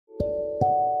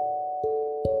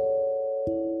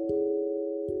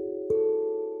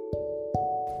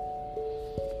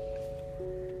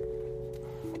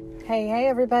Hey,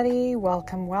 everybody.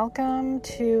 Welcome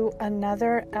to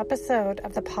another episode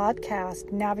of the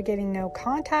podcast, Navigating No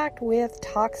Contact with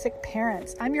Toxic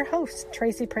Parents. I'm your host,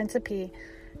 Tracy Principe.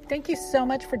 Thank you so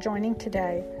much for joining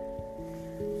today.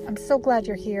 I'm so glad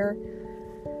you're here.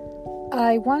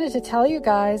 I wanted to tell you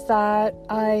guys that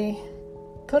I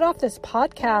put off this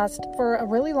podcast for a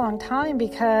really long time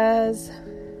because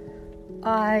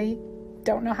I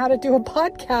don't know how to do a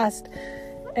podcast.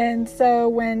 And so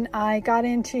when I got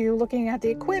into looking at the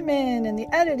equipment and the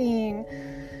editing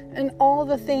and all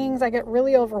the things, I get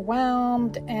really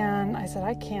overwhelmed and I said,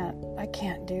 I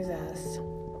can't do this.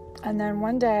 And then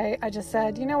one day I just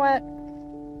said, you know what?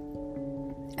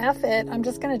 F it. I'm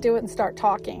just going to do it and start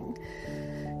talking.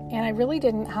 And I really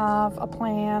didn't have a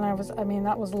plan.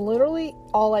 That was literally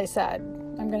all I said.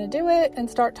 I'm going to do it and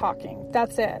start talking.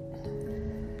 That's it.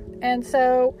 And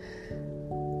so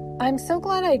I'm so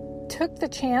glad I took the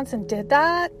chance and did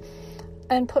that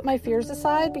and put my fears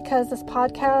aside, because this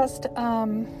podcast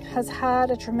has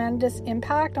had a tremendous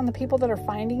impact on the people that are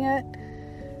finding it,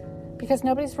 because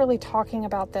nobody's really talking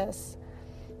about this.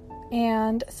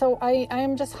 And so I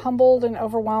am just humbled and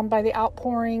overwhelmed by the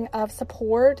outpouring of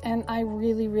support, and I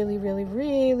really, really, really,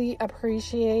 really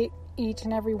appreciate each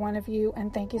and every one of you,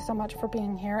 and thank you so much for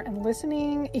being here and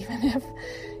listening.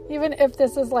 Even if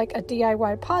this is like a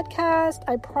DIY podcast,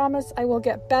 I promise I will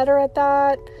get better at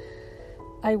that.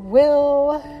 I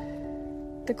will.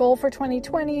 The goal for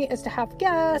 2020 is to have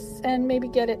guests and maybe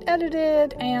get it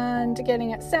edited and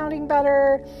getting it sounding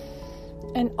better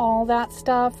and all that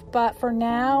stuff. But for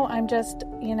now, I'm just,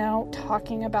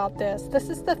 talking about this. This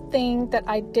is the thing that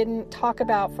I didn't talk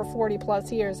about for 40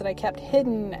 plus years, that I kept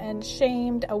hidden and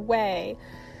shamed away.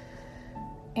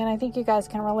 And I think you guys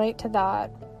can relate to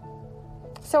that.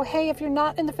 So, hey, if you're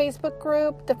not in the Facebook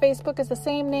group, the Facebook is the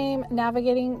same name,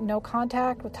 Navigating No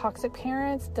Contact with Toxic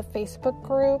Parents, the Facebook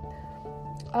group.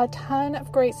 A ton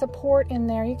of great support in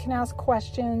there. You can ask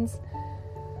questions.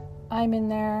 I'm in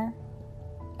there.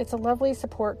 It's a lovely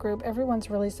support group. Everyone's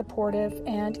really supportive,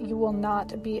 and you will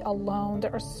not be alone.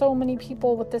 There are so many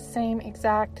people with the same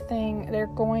exact thing. They're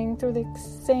going through the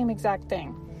same exact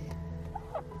thing.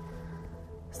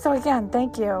 So again,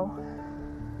 thank you.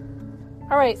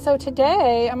 All right, so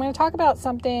today I'm going to talk about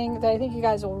something that I think you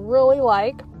guys will really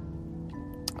like,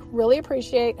 really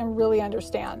appreciate, and really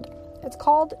understand. It's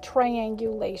called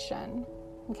triangulation,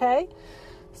 okay?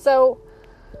 So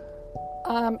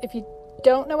if you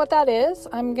don't know what that is,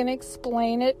 I'm going to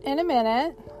explain it in a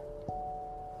minute.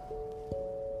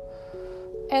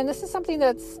 And this is something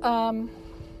that's,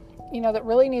 that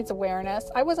really needs awareness.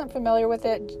 I wasn't familiar with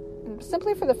it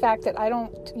simply for the fact that I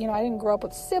didn't grow up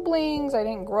with siblings. I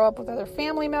didn't grow up with other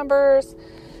family members.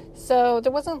 So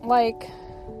there wasn't a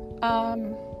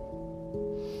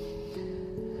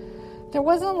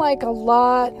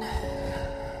lot.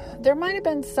 There might have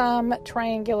been some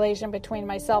triangulation between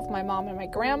myself, my mom, and my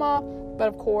grandma. But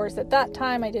of course, at that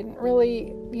time, I didn't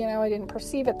really, I didn't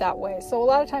perceive it that way. So a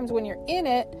lot of times when you're in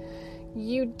it,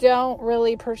 you don't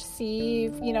really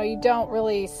perceive, you don't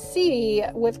really see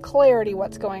with clarity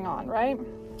what's going on, right?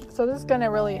 So this is going to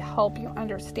really help you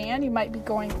understand. You might be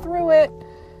going through it,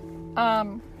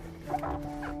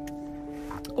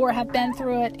 or have been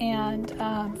through it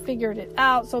and figured it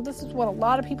out. So this is what a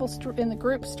lot of people in the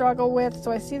group struggle with.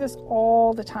 So I see this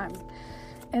all the time.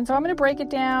 And so I'm going to break it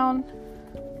down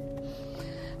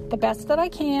the best that I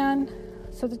can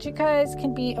so that you guys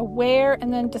can be aware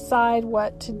and then decide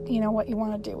what you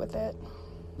want to do with it.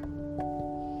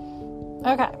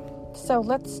 Okay, so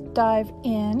let's dive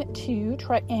into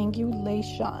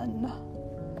triangulation.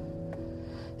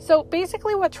 So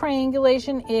basically what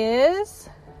triangulation is,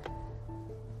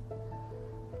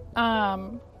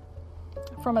 from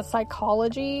a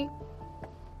psychology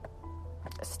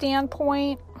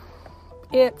standpoint,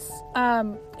 it's a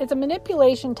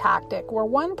manipulation tactic where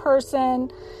one person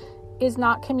is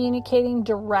not communicating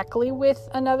directly with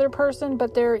another person,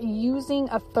 but they're using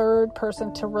a third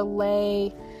person to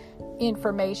relay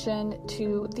information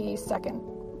to the second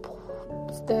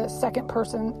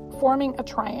person, forming a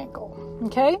triangle.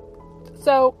 Okay?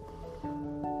 So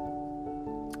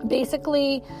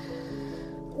basically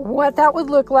what that would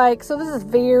look like. So this is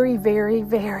very, very,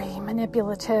 very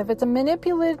manipulative. It's a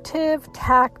manipulative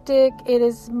tactic. It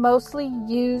is mostly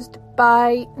used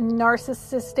by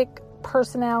narcissistic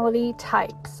personality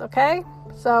types. Okay?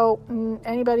 So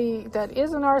anybody that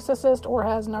is a narcissist or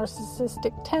has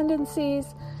narcissistic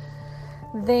tendencies,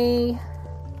 they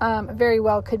very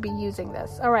well could be using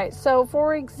this. All right. So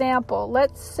for example,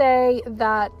 let's say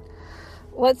that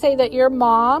your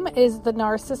mom is the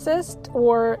narcissist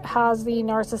or has the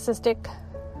narcissistic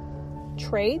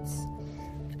traits,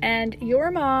 And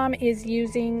your mom is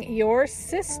using your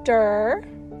sister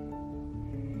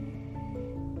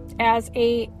as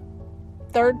a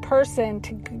third person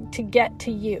to get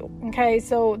to you. Okay,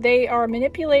 so they are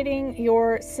manipulating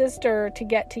your sister to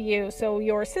get to you. So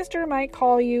your sister might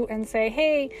call you and say,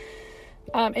 hey,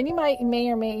 and you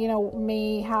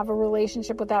may have a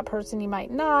relationship with that person. You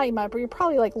might not. You're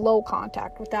probably like low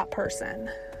contact with that person.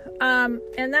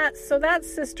 And that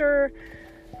sister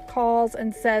calls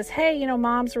and says, hey,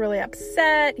 mom's really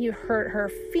upset. You hurt her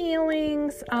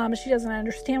feelings. She doesn't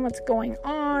understand what's going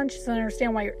on. She doesn't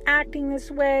understand why you're acting this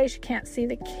way. She can't see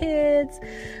the kids.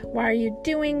 Why are you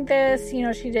doing this?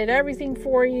 She did everything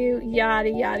for you, yada,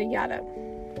 yada, yada.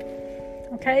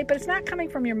 Okay, but it's not coming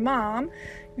from your mom.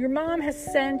 Your mom has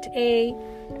sent a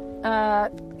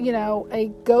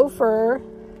gopher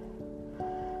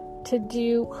to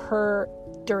do her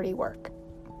dirty work.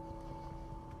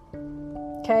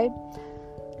 Okay,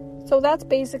 so that's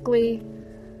basically,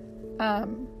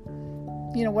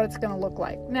 what it's going to look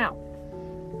like. Now,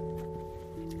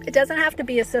 it doesn't have to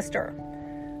be a sister.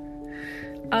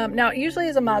 Now, it usually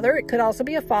is a mother. It could also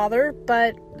be a father,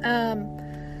 but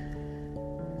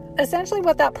essentially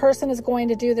what that person is going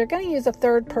to do, they're going to use a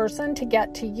third person to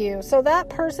get to you. So that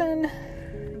person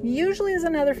usually is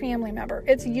another family member.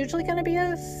 It's usually going to be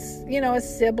a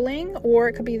sibling, or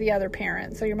it could be the other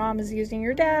parent. So your mom is using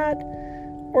your dad,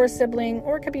 or a sibling,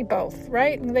 or it could be both,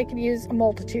 right? And they could use a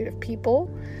multitude of people.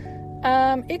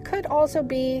 It could also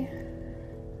be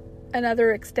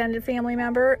another extended family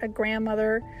member, a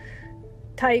grandmother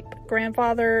type,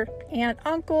 grandfather, aunt,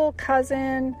 uncle,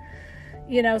 cousin,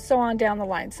 so on down the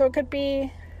line. So it could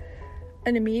be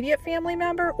an immediate family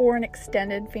member or an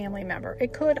extended family member.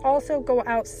 It could also go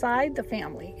outside the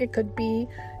family. It could be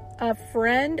a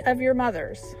friend of your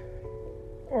mother's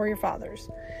or your father's.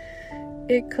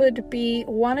 It could be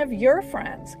one of your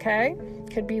friends, okay?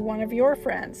 Could be one of your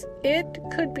friends. It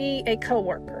could be a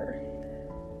coworker.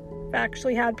 I've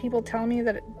actually had people tell me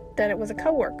that it was a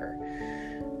coworker.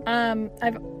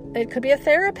 It could be a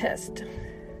therapist.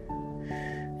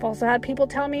 I've also had people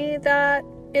tell me that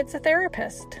it's a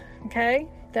therapist, okay?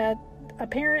 That a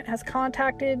parent has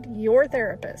contacted your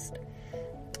therapist.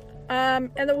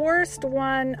 And the worst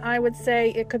one, I would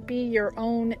say, it could be your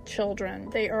own children.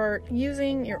 They are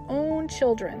using your own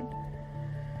children.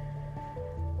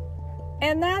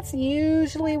 And that's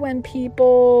usually when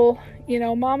people,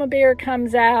 Mama Bear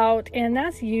comes out, and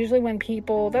that's usually when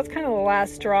that's kind of the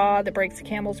last straw that breaks the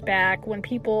camel's back, when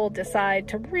people decide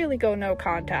to really go no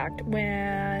contact,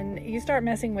 when you start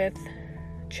messing with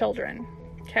children,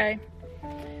 okay?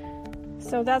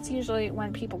 So that's usually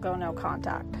when people go no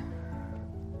contact.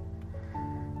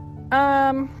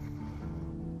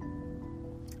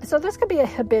 So this could be a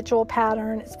habitual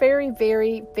pattern. It's very,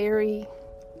 very, very,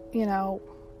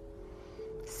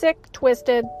 sick,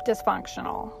 twisted,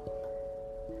 dysfunctional.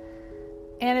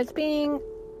 And it's being,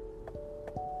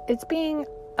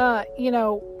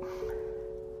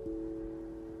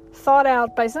 thought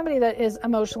out by somebody that is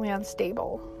emotionally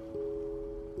unstable.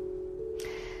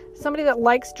 Somebody that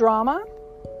likes drama.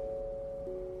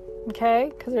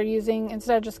 Okay, because they're using,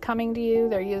 instead of just coming to you,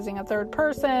 they're using a third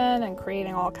person and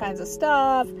creating all kinds of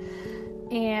stuff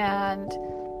and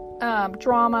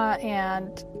drama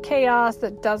and chaos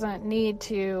that doesn't need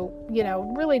to,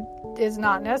 really is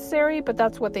not necessary, but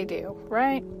that's what they do,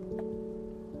 right?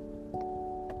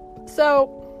 So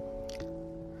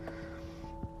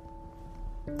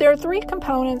there are three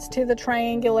components to the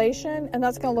triangulation, and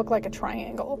that's going to look like a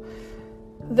triangle.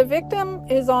 The victim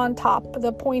is on top,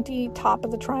 the pointy top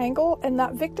of the triangle, and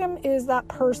that victim is that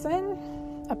person,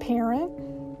 a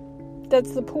parent,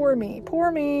 that's the poor me.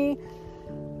 Poor me,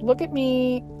 look at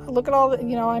me, look at all the,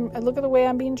 look at the way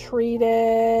I'm being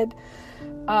treated.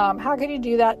 How could you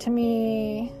do that to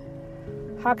me?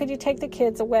 How could you take the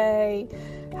kids away?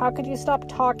 How could you stop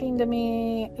talking to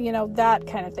me? That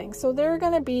kind of thing. So they're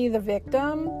going to be the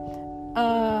victim,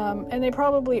 and they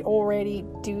probably already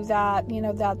do that.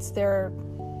 That's their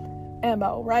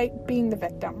MO, right? Being the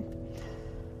victim.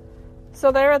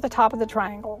 So they're at the top of the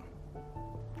triangle.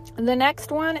 The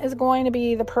next one is going to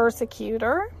be the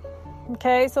persecutor.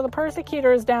 Okay, so the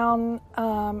persecutor is down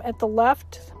at the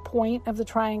left point of the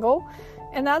triangle,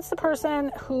 and that's the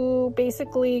person who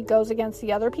basically goes against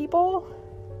the other people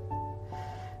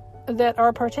that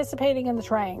are participating in the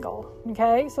triangle.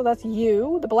 Okay, so that's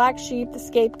you, the black sheep, the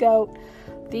scapegoat,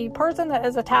 the person that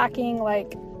is attacking,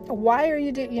 like, why are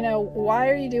you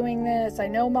doing this? I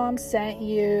know mom sent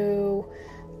you.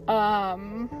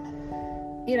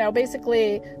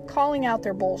 Basically calling out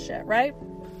their bullshit, right?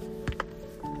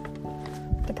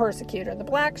 The persecutor, the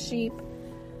black sheep,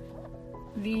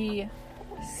 the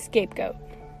scapegoat.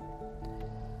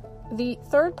 the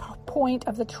third point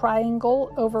of the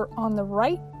triangle over on the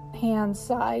right hand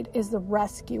side is the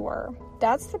rescuer.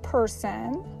 That's the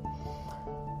person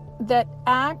that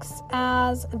acts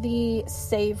as the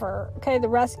saver. Okay, the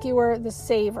rescuer, the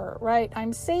saver, right?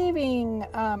 I'm saving.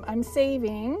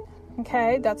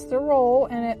 Okay, that's the role,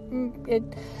 and it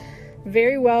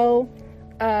very well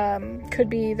could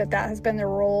be that has been their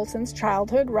role since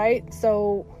childhood, right?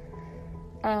 So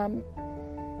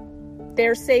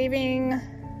they're saving,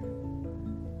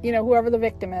 whoever the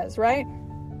victim is, right?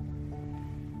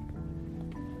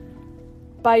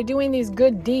 By doing these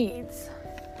good deeds.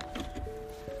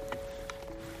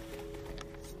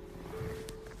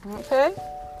 Okay?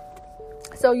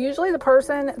 So usually the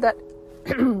person that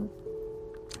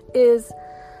is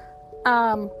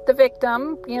the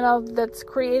victim, that's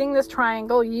creating this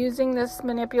triangle, using this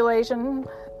manipulation,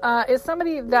 is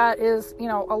somebody that is, a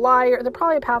liar. They're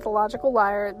probably a pathological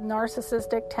liar,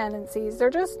 narcissistic tendencies. They're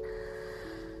just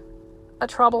a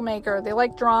troublemaker. They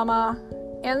like drama.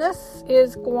 And this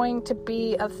is going to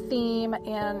be a theme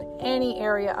in any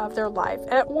area of their life.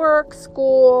 At work,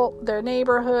 school, their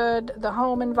neighborhood, the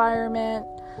home environment.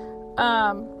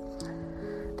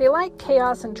 They like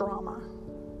chaos and drama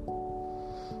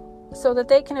so that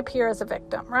they can appear as a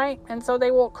victim, right? And so they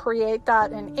will create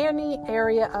that in any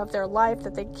area of their life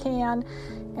that they can.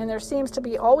 And there seems to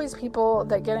be always people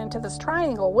that get into this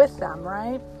triangle with them,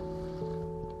 right?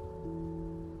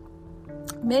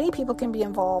 Many people can be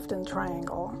involved in the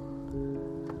triangle.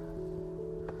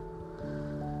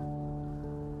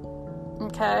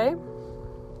 Okay?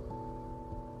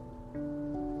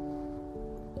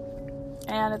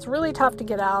 And it's really tough to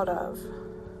get out of.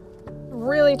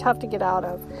 Really tough to get out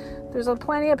of. There's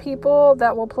plenty of people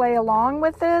that will play along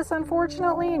with this,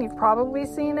 unfortunately, and you've probably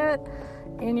seen it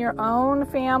in your own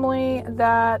family,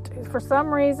 that for some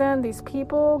reason these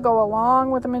people go along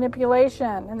with the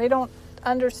manipulation and they don't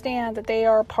understand that they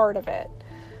are a part of it.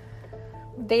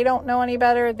 They don't know any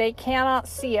better. They cannot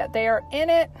see it. They are in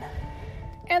it,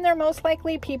 and they're most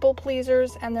likely people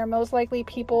pleasers, and they're most likely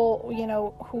people,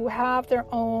 who have their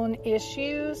own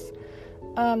issues,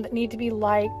 that need to be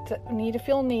liked, that need to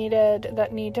feel needed,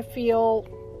 that need to feel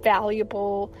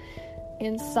valuable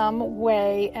in some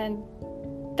way. And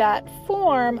that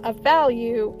form of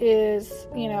value is,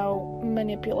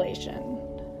 manipulation,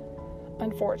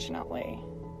 unfortunately.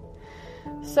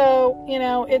 So,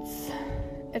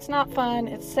 it's not fun,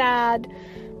 it's sad,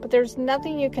 but there's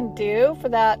nothing you can do for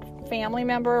that family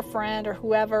member, friend, or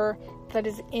whoever that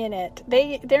is in it.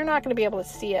 They're not going to be able to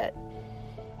see it.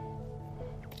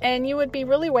 And you would be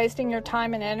really wasting your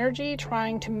time and energy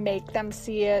trying to make them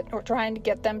see it or trying to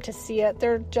get them to see it.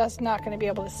 They're just not going to be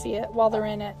able to see it while they're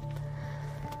in it.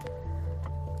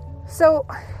 So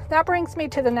that brings me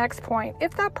to the next point.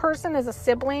 If that person is a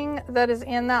sibling that is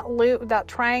in that loop, that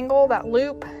triangle, that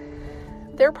loop,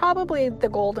 they're probably the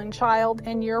golden child,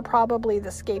 and you're probably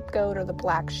the scapegoat or the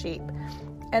black sheep.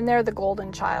 And they're the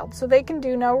golden child. So they can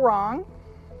do no wrong.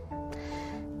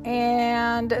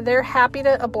 And they're happy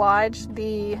to oblige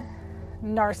the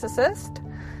narcissist.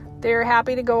 They're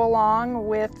happy to go along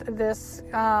with this,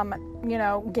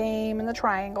 game in the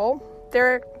triangle.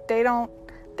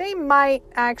 They might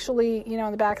actually, in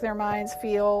the back of their minds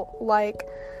feel like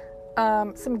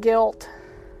some guilt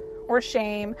or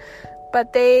shame,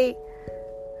 but they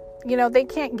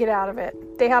can't get out of it.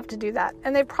 They have to do that.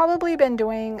 And they've probably been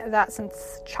doing that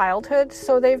since childhood.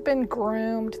 So they've been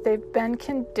groomed, they've been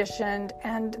conditioned,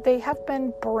 and they have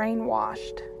been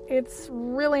brainwashed. It's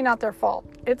really not their fault.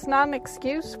 It's not an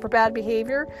excuse for bad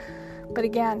behavior. But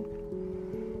again,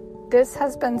 this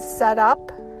has been set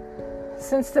up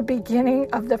since the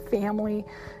beginning of the family.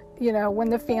 When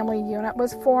the family unit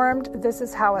was formed, this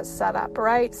is how it's set up,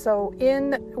 right? So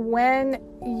when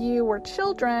you were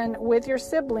children with your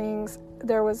siblings,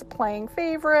 there was playing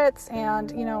favorites,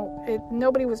 and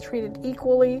nobody was treated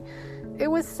equally. It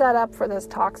was set up for this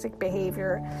toxic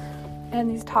behavior and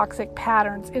these toxic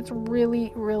patterns. It's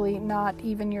really, really not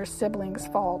even your siblings'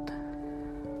 fault.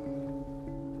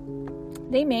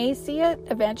 They may see it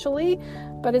eventually,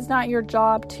 but it's not your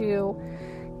job to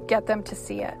get them to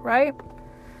see it, right?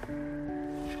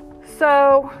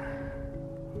 So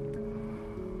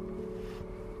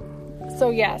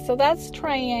that's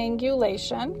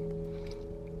triangulation.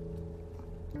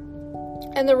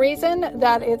 And the reason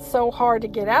that it's so hard to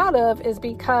get out of is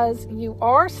because you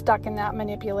are stuck in that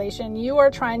manipulation. You are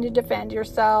trying to defend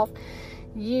yourself.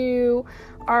 You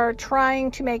are trying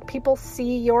to make people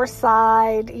see your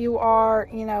side. You are,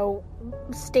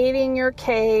 stating your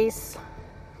case,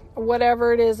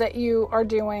 whatever it is that you are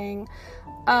doing.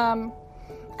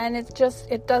 And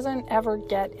it doesn't ever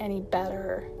get any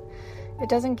better. It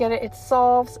doesn't get it. It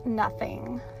solves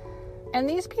nothing. And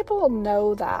these people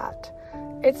know that.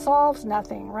 It solves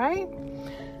nothing, right?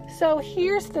 So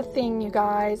here's the thing, you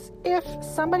guys. If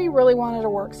somebody really wanted to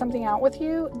work something out with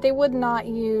you, they would not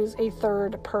use a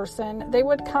third person. They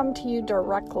would come to you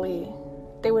directly.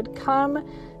 They would come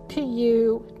to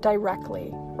you directly,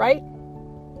 right?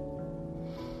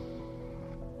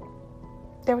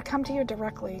 They would come to you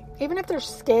directly. Even if they're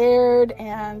scared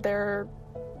and they're,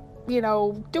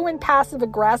 doing passive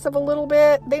aggressive a little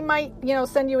bit, they might,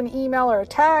 send you an email or a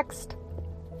text.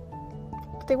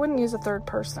 But they wouldn't use a third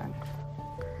person.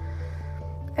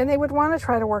 And they would want to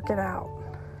try to work it out.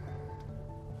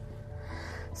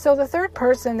 So the third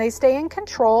person, they stay in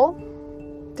control.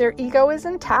 Their ego is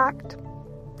intact.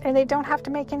 And they don't have to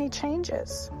make any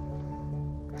changes.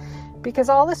 Because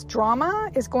all this drama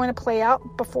is going to play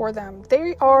out before them.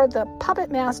 They are the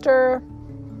puppet master.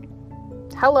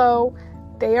 Hello.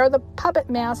 They are the puppet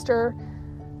master.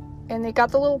 And they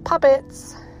got the little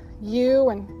puppets. You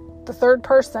and the third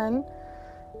person.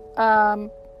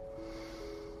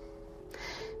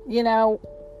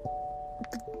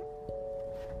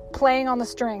 Playing on the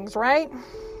strings, right?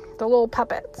 The little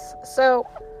puppets. So,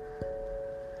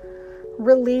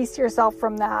 release yourself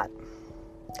from that.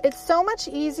 It's so much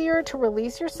easier to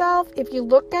release yourself if you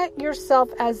look at yourself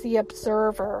as the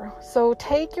observer. So,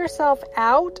 take yourself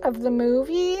out of the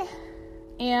movie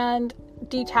and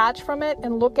detach from it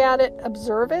and look at it,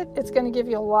 observe it. It's going to give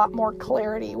you a lot more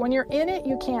clarity. When you're in it,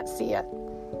 you can't see it,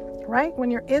 right? When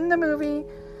you're in the movie,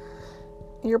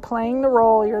 you're playing the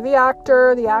role. You're the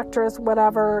actor, the actress,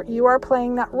 whatever. You are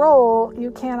playing that role. You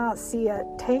cannot see it.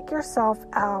 Take yourself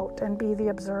out and be the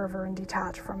observer and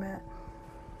detach from it.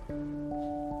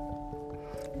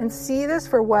 And see this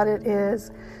for what it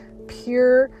is.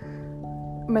 Pure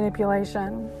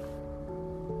manipulation.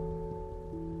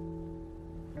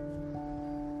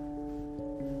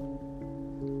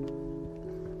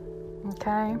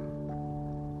 Okay?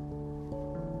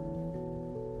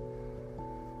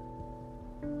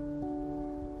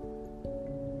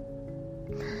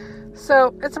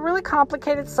 So it's a really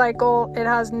complicated cycle. It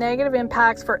has negative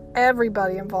impacts for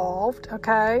everybody involved,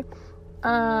 okay?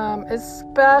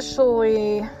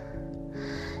 Especially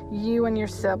you and your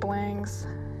siblings.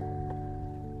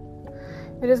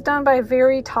 It is done by a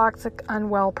very toxic,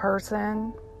 unwell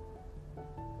person.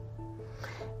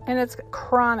 And it's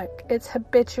chronic. It's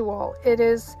habitual. It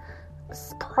is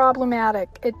problematic.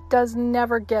 It does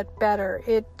never get better.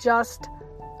 It just,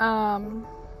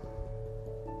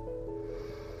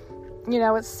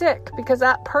 it's sick because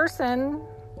that person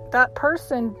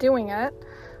doing it,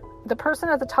 the person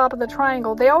at the top of the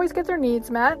triangle, they always get their needs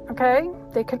met, okay?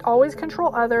 They can always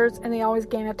control others and they always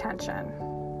gain attention.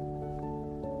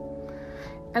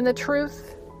 And the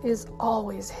truth is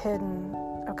always hidden,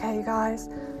 okay, you guys?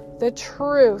 The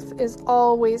truth is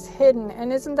always hidden.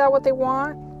 And isn't that what they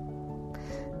want?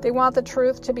 They want the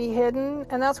truth to be hidden,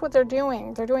 and that's what they're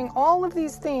doing. They're doing all of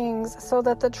these things so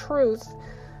that the truth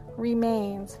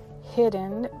remains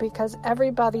hidden because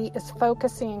everybody is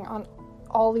focusing on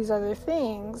all these other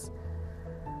things,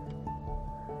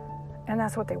 and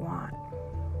that's what they want.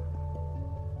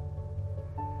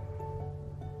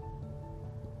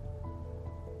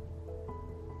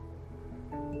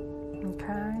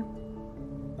 Okay.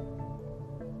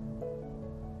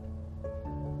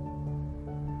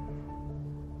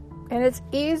 And it's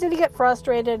easy to get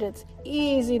frustrated. It's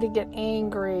easy to get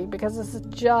angry because this is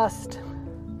just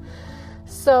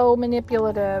so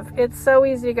manipulative. It's so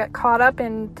easy to get caught up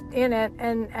in it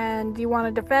and you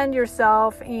want to defend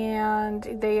yourself and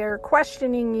they are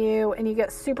questioning you and you get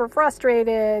super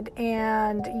frustrated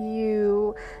and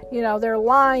they're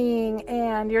lying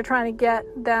and you're trying to get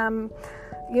them,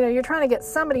 you're trying to get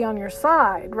somebody on your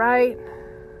side, right?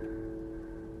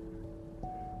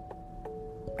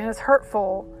 And it's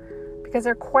hurtful because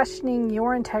they're questioning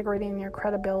your integrity and your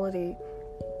credibility.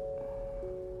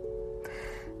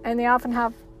 And they often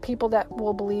have people that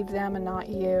will believe them and not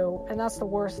you. And that's the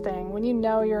worst thing. When you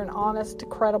know you're an honest,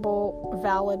 credible,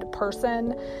 valid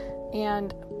person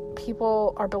and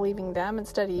people are believing them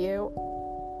instead of you,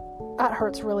 that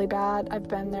hurts really bad. I've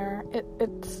been there.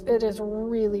 It is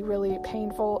really, really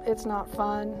painful. It's not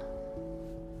fun.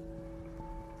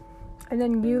 And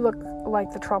then you look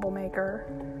like the troublemaker.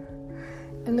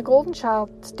 And the golden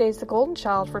child stays the golden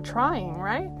child for trying,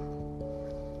 right?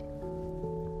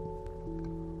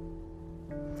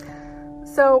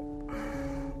 So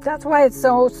that's why it's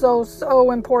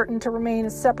so important to remain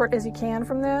as separate as you can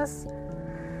from this.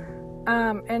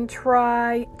 and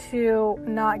try to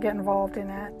not get involved in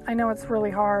it. I know it's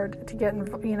really hard to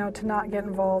to not get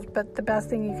involved, but the best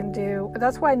thing you can do,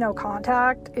 that's why no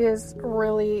contact is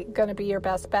really going to be your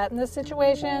best bet in this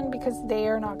situation, because they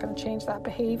are not going to change that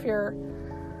behavior.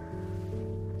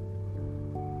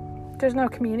 There's no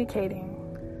communicating.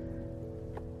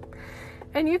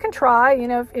 And you can try,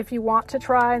 if you want to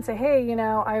try and say, hey,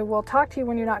 I will talk to you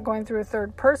when you're not going through a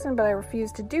third person, but I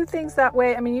refuse to do things that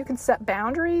way. I mean, you can set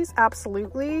boundaries,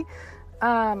 absolutely.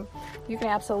 You can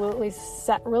absolutely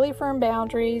set really firm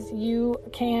boundaries. You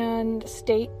can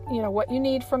state, what you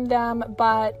need from them.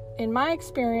 But in my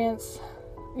experience,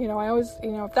 I always,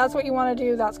 if that's what you want to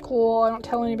do, that's cool. I don't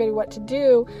tell anybody what to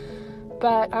do.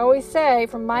 But I always say,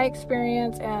 from my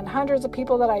experience and hundreds of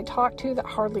people that I talk to, that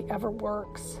hardly ever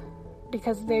works.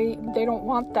 Because they don't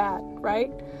want that,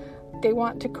 right? They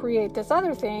want to create this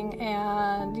other thing,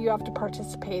 and you have to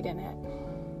participate in it.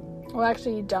 Well,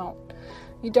 actually, you don't.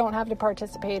 You don't have to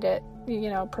participate in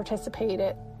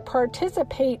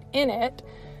it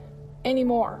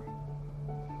anymore.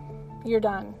 You're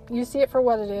done. You see it for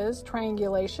what it is,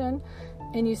 triangulation,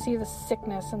 and you see the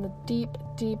sickness and the deep,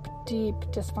 deep, deep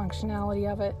dysfunctionality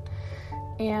of it.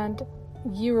 And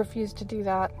you refuse to do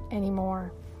that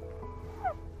anymore.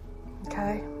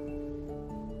 Okay.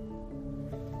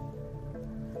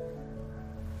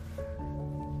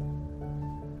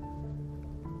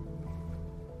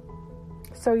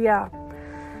 So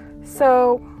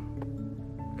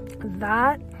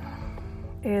that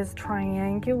is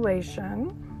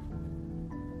triangulation,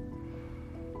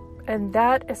 and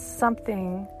that is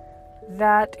something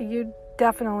that you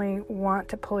definitely want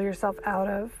to pull yourself out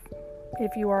of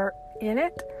if you are in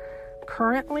it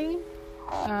currently.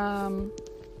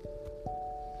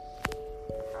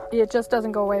 It just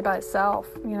doesn't go away by itself.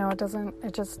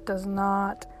 It just does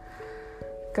not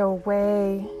go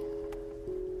away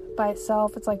by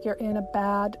itself. It's like you're in a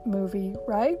bad movie,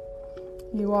 right?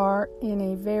 You are in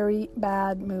a very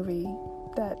bad movie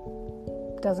that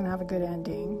doesn't have a good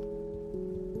ending.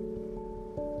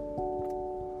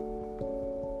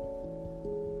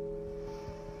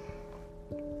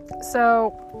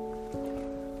 So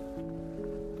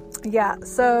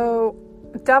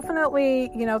definitely,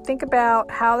 think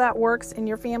about how that works in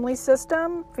your family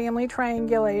system, family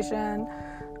triangulation.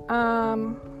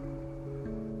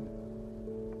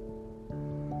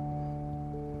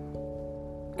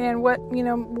 And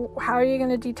how are you going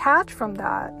to detach from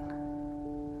that?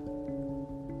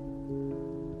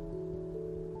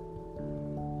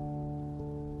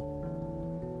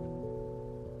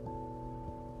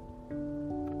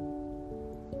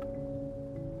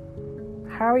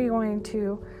 How are you going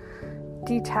to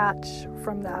detach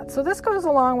from that? So this goes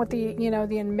along with the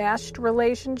enmeshed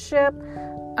relationship,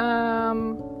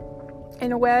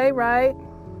 in a way, right?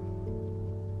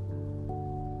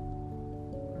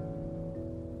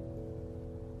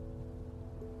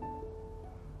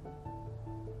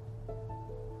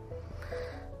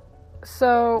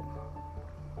 So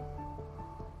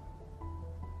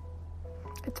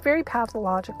it's very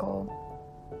pathological.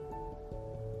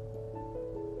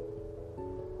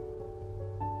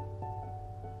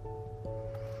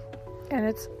 And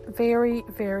it's very,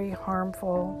 very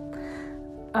harmful,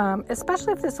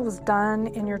 especially if this was done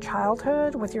in your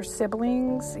childhood with your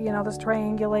siblings, this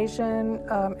triangulation,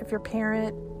 if your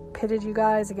parent pitted you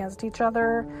guys against each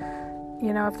other,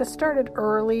 if this started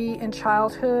early in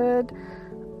childhood,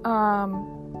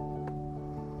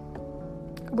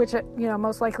 which it,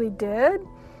 most likely did,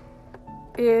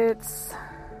 it's,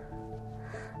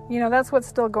 that's what's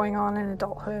still going on in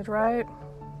adulthood, right?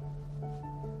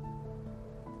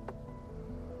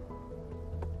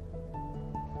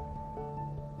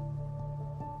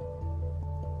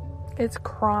 It's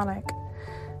chronic.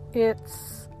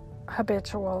 It's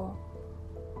habitual.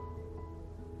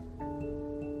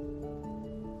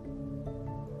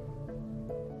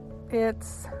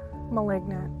 It's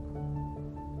malignant.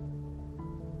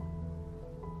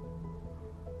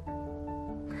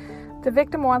 The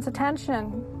victim wants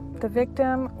attention. The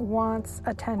victim wants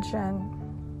attention.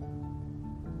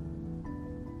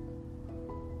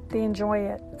 They enjoy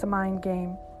it. It's a mind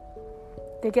game.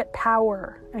 They get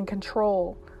power and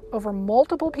control over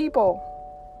multiple people.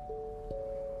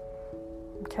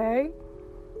 Okay?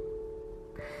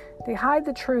 They hide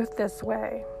the truth this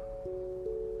way.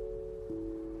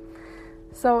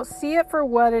 So see it for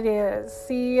what it is.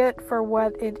 See it for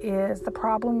what it is. The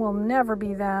problem will never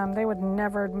be them. They would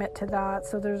never admit to that.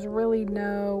 So there's really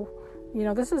no,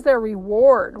 this is their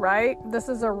reward, right? This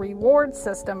is a reward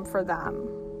system for them.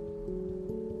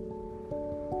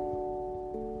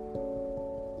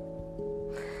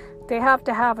 They have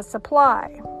to have a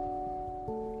supply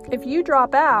if you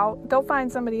drop out, they'll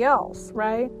find somebody else,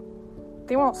 right?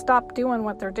 They won't stop doing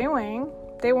what they're doing.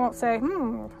 They won't say,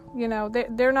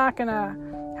 they're not going to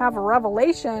have a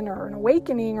revelation or an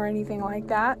awakening or anything like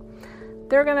that.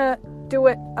 They're going to do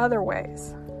it other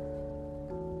ways.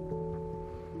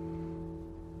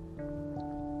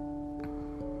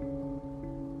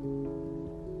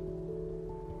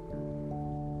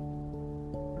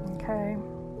 Okay.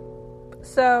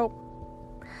 So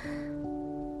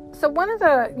one of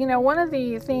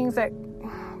the things that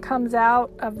comes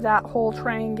out of that whole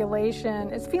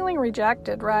triangulation is feeling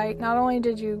rejected, right? Not only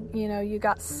did you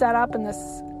got set up in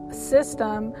this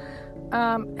system,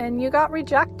 and you got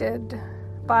rejected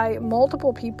by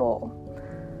multiple people.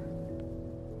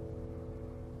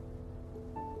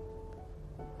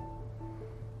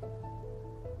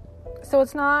 So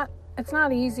it's not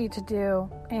easy to do,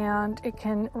 and it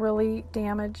can really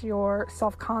damage your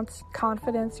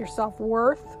self-confidence, your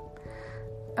self-worth,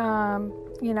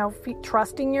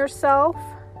 trusting yourself,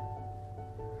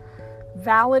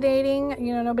 validating,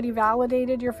 nobody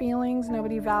validated your feelings,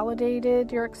 nobody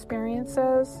validated your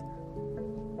experiences.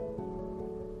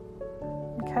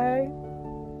 Okay?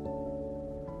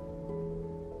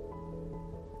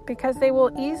 Because they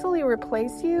will easily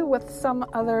replace you with some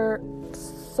other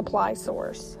supply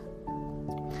source.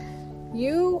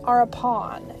 You are a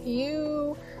pawn.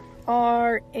 You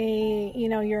are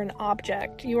you're an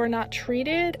object. You are not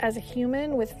treated as a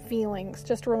human with feelings.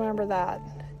 Just remember that.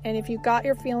 And if you got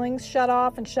your feelings shut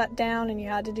off and shut down, and you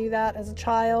had to do that as a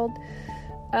child,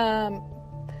 and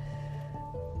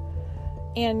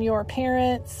your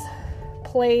parents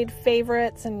played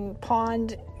favorites and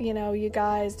pawned, you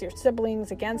guys, your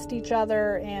siblings against each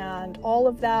other and all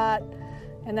of that,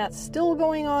 and that's still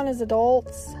going on as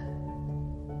adults,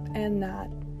 and that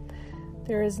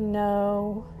there is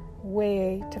no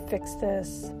way to fix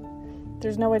this.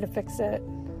 There's no way to fix it.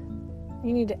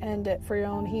 You need to end it for your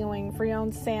own healing, for your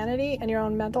own sanity and your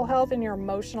own mental health and your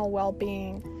emotional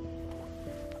well-being.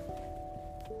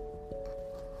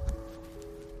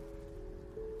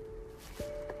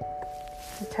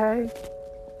 Okay?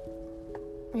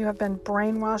 You have been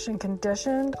brainwashed and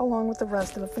conditioned along with the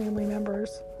rest of the family members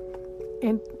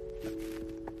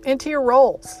into your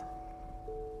roles.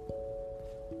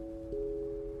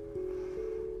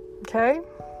 Okay?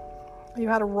 You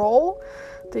had a role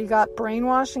that you got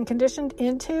brainwashed and conditioned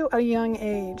into at a young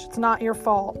age. It's not your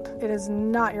fault. It is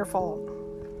not your fault.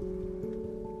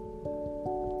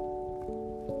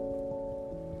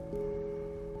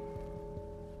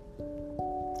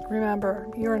 Remember,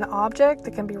 you're an object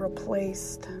that can be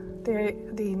replaced.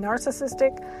 The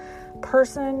narcissistic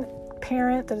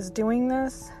parent that is doing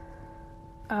this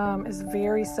is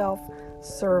very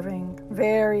self-serving.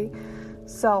 Very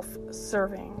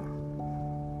self-serving.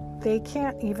 They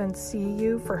can't even see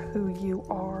you for who you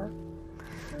are.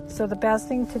 So the best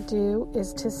thing to do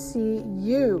is to see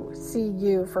you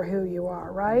for who you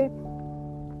are, right?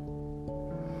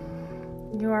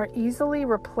 You are easily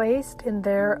replaced in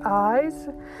their eyes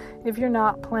if you're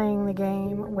not playing the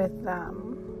game with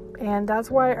them. And that's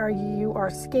why you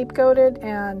are scapegoated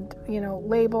and,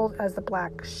 labeled as the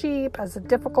black sheep, as the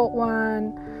difficult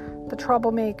one, the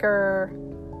troublemaker.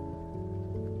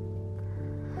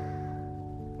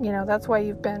 That's why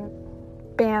you've been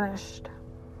banished.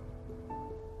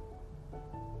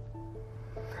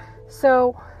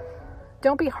 So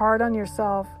don't be hard on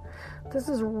yourself. This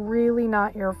is really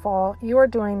not your fault. You are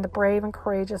doing the brave and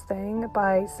courageous thing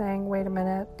by saying, wait a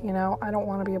minute, I don't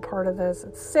want to be a part of this.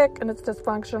 It's sick and it's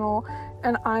dysfunctional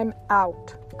and I'm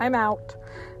out.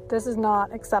 This is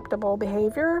not acceptable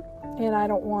behavior and I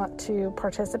don't want to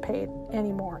participate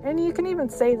anymore. And you can even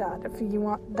say that if you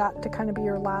want that to kind of be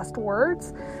your last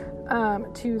words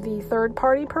to the third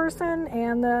party person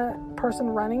and the person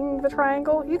running the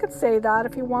triangle. You could say that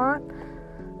if you want.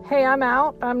 Hey, I'm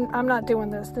out. I'm not doing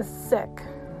this. This is sick.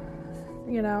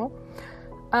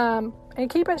 And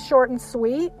keep it short and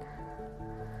sweet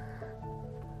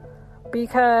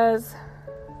because,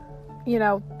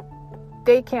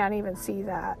 they can't even see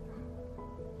that.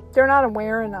 They're not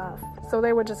aware enough. So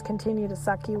they would just continue to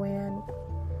suck you in.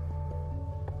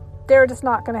 They're just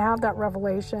not going to have that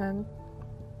revelation.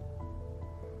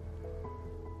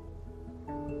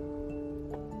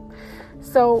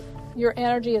 So your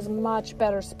energy is much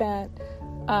better spent.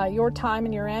 Your time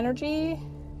and your energy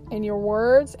and your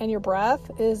words and your breath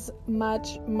is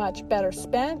much, much better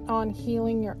spent on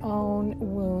healing your own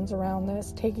wounds around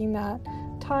this, taking that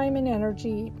time and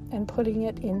energy and putting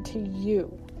it into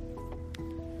you.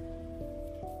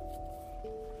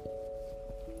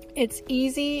 It's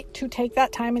easy to take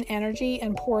that time and energy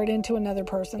and pour it into another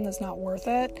person that's not worth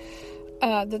it.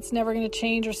 that's never going to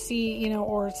change or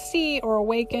see or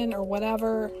awaken or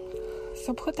whatever.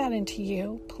 So put that into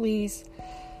you, please.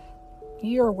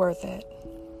 You're worth it.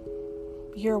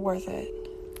 You're worth it.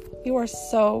 You are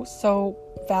so, so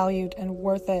valued and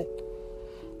worth it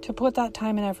to put that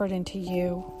time and effort into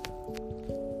you.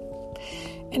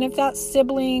 And if that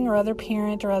sibling or other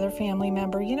parent or other family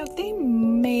member, they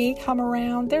may come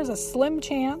around. There's a slim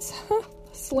chance,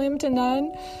 slim to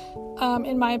none,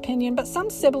 in my opinion. But some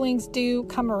siblings do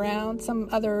come around, some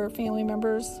other family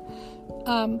members.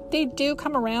 They do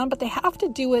come around, but they have to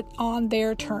do it on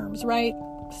their terms, right?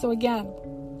 So again,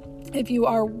 if you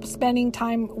are spending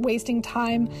time, wasting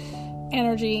time,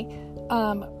 energy,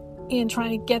 in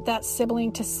trying to get that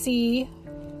sibling to see,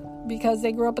 because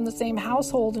they grew up in the same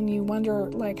household, and you wonder,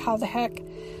 like, how the heck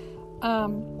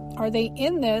are they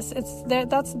in this?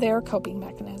 That's their coping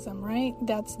mechanism, right?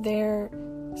 That's their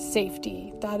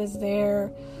safety. That is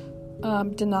their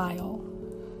denial.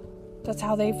 That's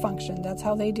how they function. That's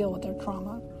how they deal with their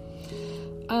trauma.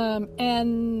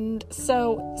 And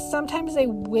so sometimes they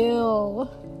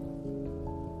will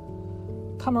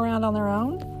come around on their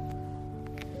own.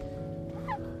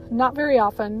 Not very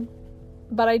often,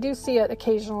 but I do see it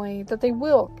occasionally that they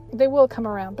will come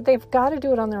around, but they've got to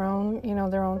do it on their own,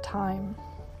 their own time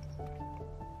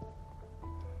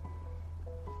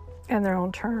and their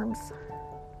own terms.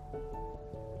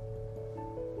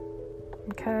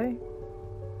 Okay?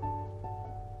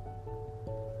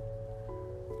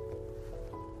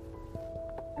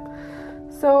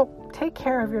 So take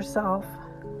care of yourself.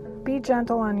 Be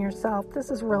gentle on yourself.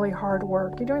 This is really hard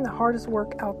work. You're doing the hardest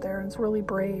work out there, and it's really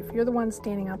brave. You're the one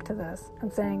standing up to this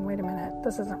and saying, wait a minute,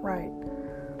 this isn't right.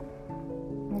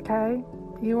 Okay?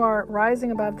 You are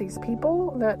rising above these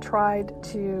people that tried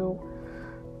to,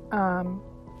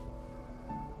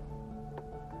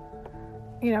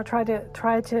 try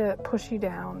to push you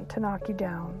down, to knock you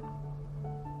down.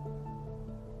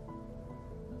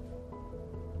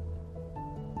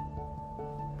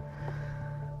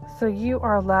 So you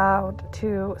are allowed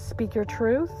to speak your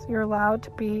truth. You're allowed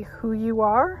to be who you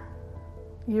are.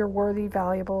 You're worthy,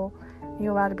 valuable.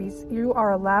 You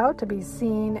are allowed to be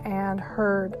seen and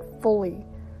heard fully.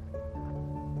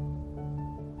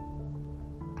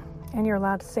 And you're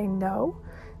allowed to say no,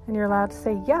 and you're allowed to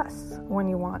say yes when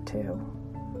you want to.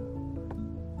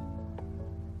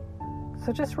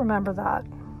 So just remember that.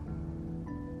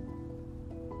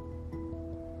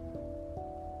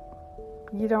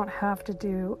 You don't have to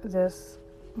do this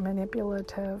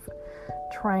manipulative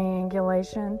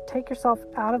triangulation. Take yourself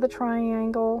out of the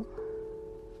triangle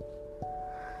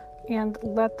and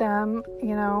let them,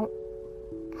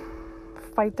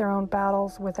 fight their own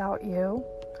battles without you.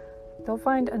 They'll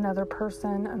find another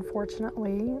person.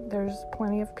 Unfortunately, there's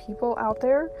plenty of people out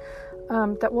there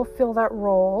that will fill that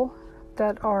role,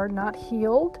 that are not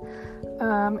healed,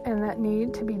 and that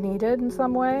need to be needed in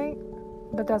some way.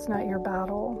 But that's not your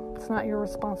battle. It's not your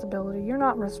responsibility. You're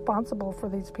not responsible for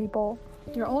these people.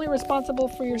 You're only responsible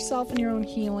for yourself and your own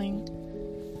healing.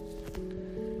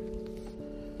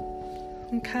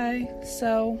 Okay,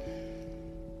 so...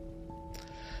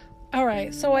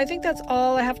 Alright, so I think that's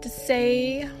all I have to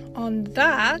say on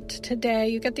that today.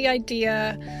 You get the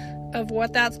idea of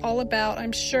what that's all about.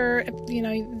 I'm sure,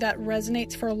 that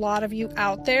resonates for a lot of you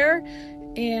out there.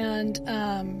 And,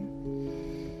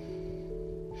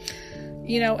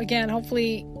 again,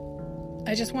 hopefully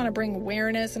I just want to bring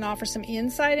awareness and offer some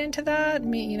insight into that.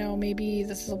 Maybe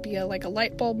this will be a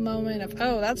light bulb moment of,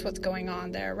 oh, that's what's going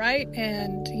on there, right?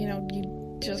 And,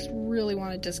 you just really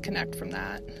want to disconnect from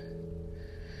that.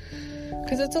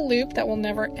 Because it's a loop that will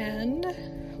never end,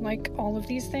 like all of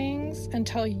these things,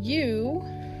 until you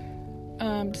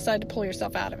decide to pull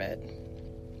yourself out of it.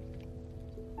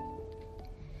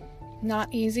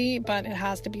 Not easy, but it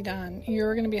has to be done.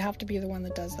 You're going to have to be the one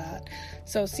that does that.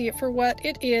 So see it for what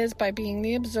it is by being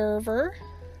the observer,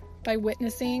 by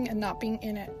witnessing and not being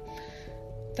in it.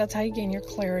 That's how you gain your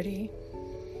clarity.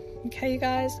 Okay, you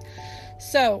guys?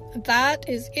 So that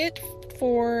is it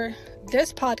for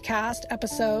this podcast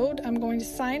episode. I'm going to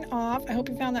sign off. I hope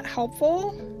you found that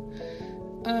helpful.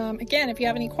 Again, if you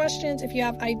have any questions, if you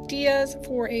have ideas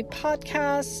for a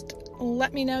podcast,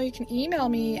 let me know. You can email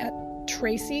me at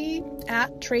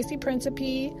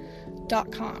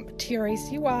tracy@tracyprincipe.com.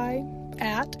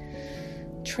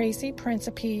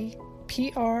 TRACY@tracyprincipe.com.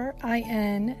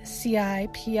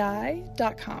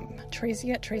 PRINCIPI.com.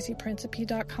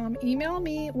 Tracy@tracyprincipe.com. Email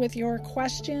me with your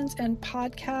questions and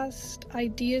podcast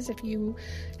ideas. If you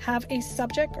have a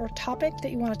subject or topic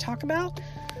that you want to talk about,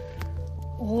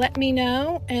 let me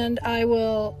know and I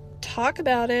will talk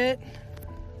about it.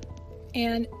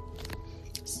 And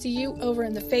see you over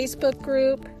in the Facebook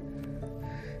group.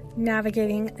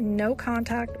 navigating no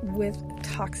contact with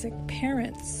toxic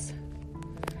parents.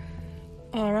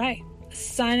 All right,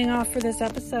 signing off for this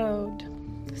episode.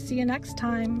 See you next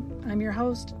time. I'm your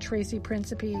host, Tracy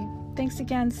Principe. Thanks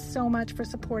again so much for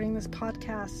supporting this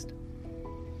podcast.